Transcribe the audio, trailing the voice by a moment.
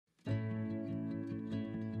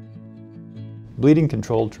Bleeding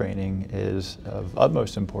control training is of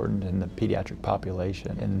utmost importance in the pediatric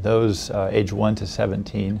population. In those age 1 to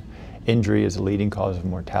 17, injury is a leading cause of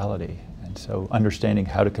mortality. And so understanding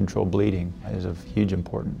how to control bleeding is of huge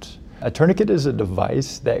importance. A tourniquet is a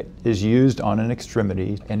device that is used on an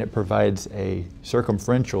extremity, and it provides a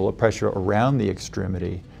circumferential, a pressure around the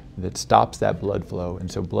extremity that stops that blood flow,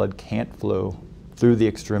 and so blood can't flow through the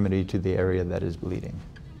extremity to the area that is bleeding.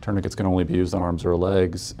 Tourniquets can only be used on arms or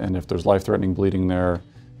legs, and if there's life-threatening bleeding there,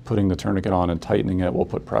 putting the tourniquet on and tightening it will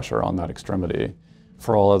put pressure on that extremity.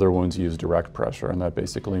 For all other wounds, use direct pressure, and that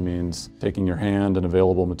basically means taking your hand and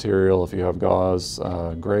available material. If you have gauze,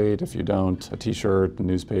 great. If you don't, a t-shirt, a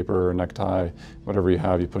newspaper, a necktie, whatever you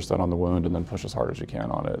have, you push that on the wound and then push as hard as you can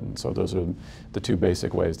on it. And so those are the two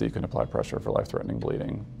basic ways that you can apply pressure for life-threatening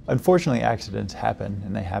bleeding. Unfortunately, accidents happen,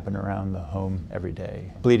 and they happen around the home every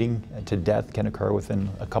day. Bleeding to death can occur within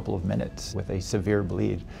a couple of minutes with a severe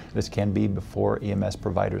bleed. This can be before EMS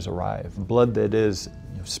providers arrive. Blood that is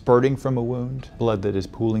spurting from a wound, blood that is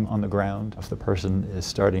pooling on the ground, if the person is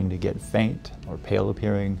starting to get faint or pale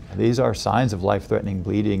appearing. These are signs of life-threatening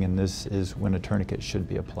bleeding, and this is when a tourniquet should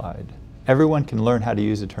be applied. Everyone can learn how to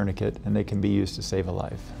use a tourniquet, and they can be used to save a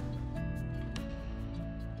life.